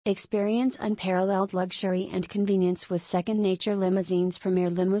Experience unparalleled luxury and convenience with Second Nature Limousine's premier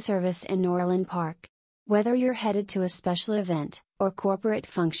limo service in Orland Park. Whether you're headed to a special event or corporate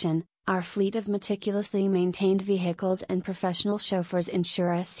function, our fleet of meticulously maintained vehicles and professional chauffeurs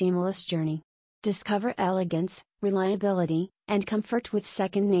ensure a seamless journey. Discover elegance, reliability, and comfort with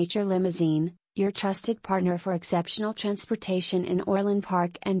Second Nature Limousine, your trusted partner for exceptional transportation in Orland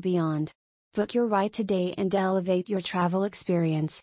Park and beyond. Book your ride today and elevate your travel experience.